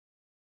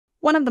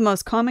One of the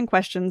most common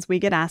questions we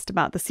get asked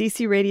about the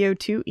CCRadio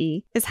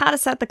 2E is how to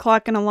set the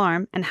clock and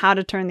alarm and how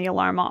to turn the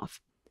alarm off.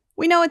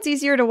 We know it's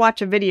easier to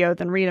watch a video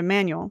than read a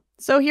manual,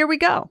 so here we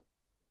go.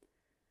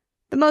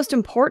 The most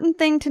important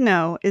thing to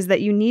know is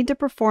that you need to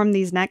perform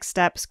these next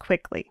steps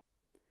quickly.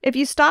 If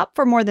you stop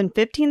for more than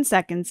 15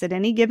 seconds at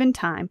any given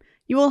time,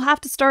 you will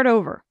have to start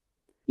over.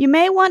 You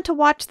may want to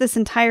watch this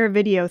entire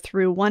video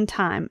through one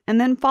time and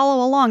then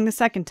follow along the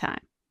second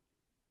time.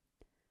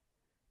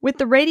 With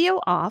the radio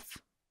off,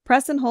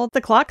 press and hold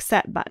the clock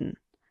set button.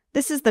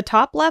 This is the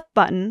top left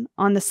button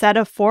on the set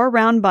of 4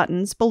 round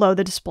buttons below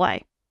the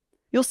display.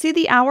 You'll see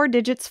the hour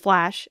digits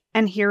flash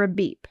and hear a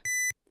beep.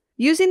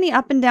 Using the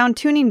up and down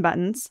tuning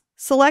buttons,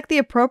 select the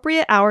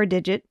appropriate hour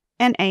digit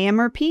and AM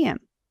or PM.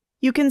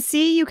 You can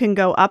see you can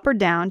go up or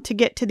down to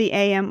get to the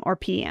AM or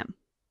PM.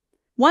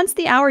 Once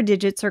the hour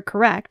digits are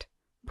correct,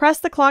 press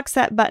the clock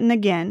set button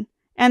again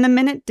and the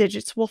minute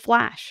digits will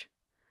flash.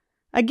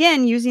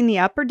 Again, using the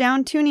up or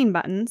down tuning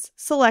buttons,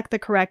 select the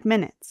correct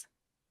minutes.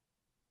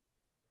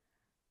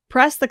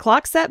 Press the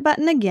clock set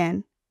button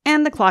again,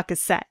 and the clock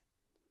is set.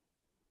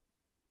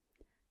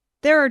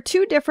 There are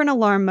 2 different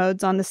alarm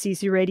modes on the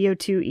CCRadio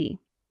 2E,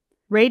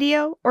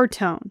 radio or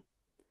tone.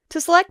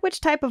 To select which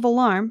type of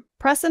alarm,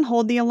 press and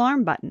hold the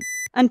alarm button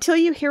until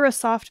you hear a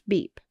soft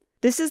beep.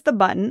 This is the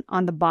button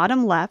on the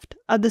bottom left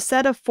of the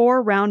set of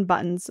 4 round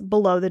buttons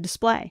below the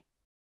display.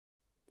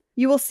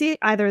 You will see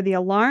either the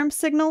alarm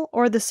signal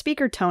or the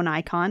speaker tone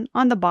icon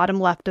on the bottom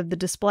left of the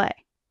display.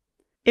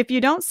 If you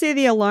don't see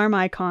the alarm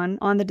icon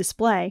on the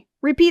display,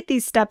 repeat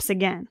these steps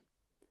again.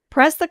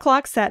 Press the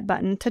clock set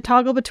button to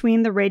toggle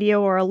between the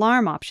radio or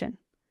alarm option.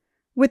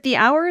 With the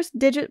hours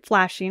digit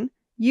flashing,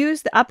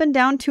 use the up and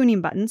down tuning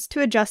buttons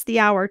to adjust the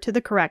hour to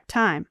the correct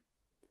time.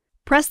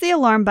 Press the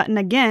alarm button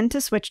again to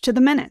switch to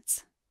the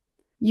minutes.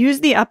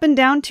 Use the up and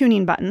down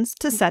tuning buttons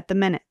to set the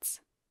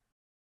minutes.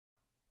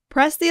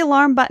 Press the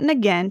alarm button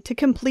again to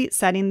complete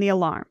setting the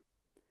alarm.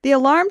 The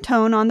alarm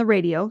tone on the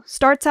radio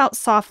starts out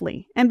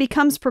softly and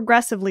becomes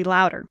progressively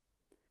louder.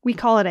 We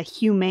call it a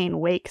humane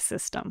wake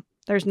system.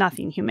 There's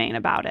nothing humane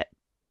about it.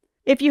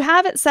 If you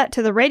have it set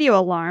to the radio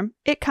alarm,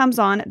 it comes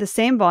on at the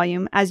same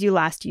volume as you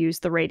last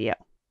used the radio.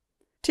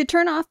 To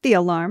turn off the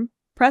alarm,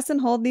 press and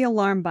hold the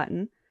alarm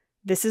button.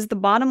 This is the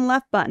bottom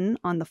left button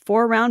on the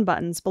 4 round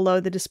buttons below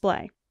the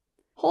display.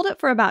 Hold it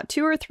for about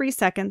 2 or 3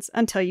 seconds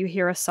until you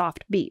hear a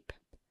soft beep.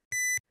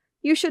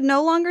 You should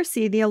no longer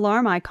see the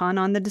alarm icon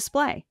on the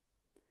display.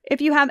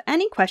 If you have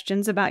any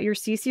questions about your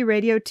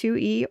CCRadio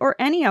 2E or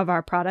any of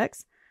our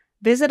products,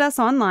 visit us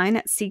online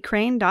at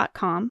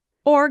ccrane.com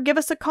or give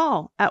us a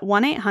call at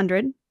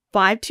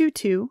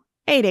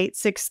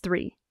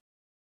 1-800-522-8863.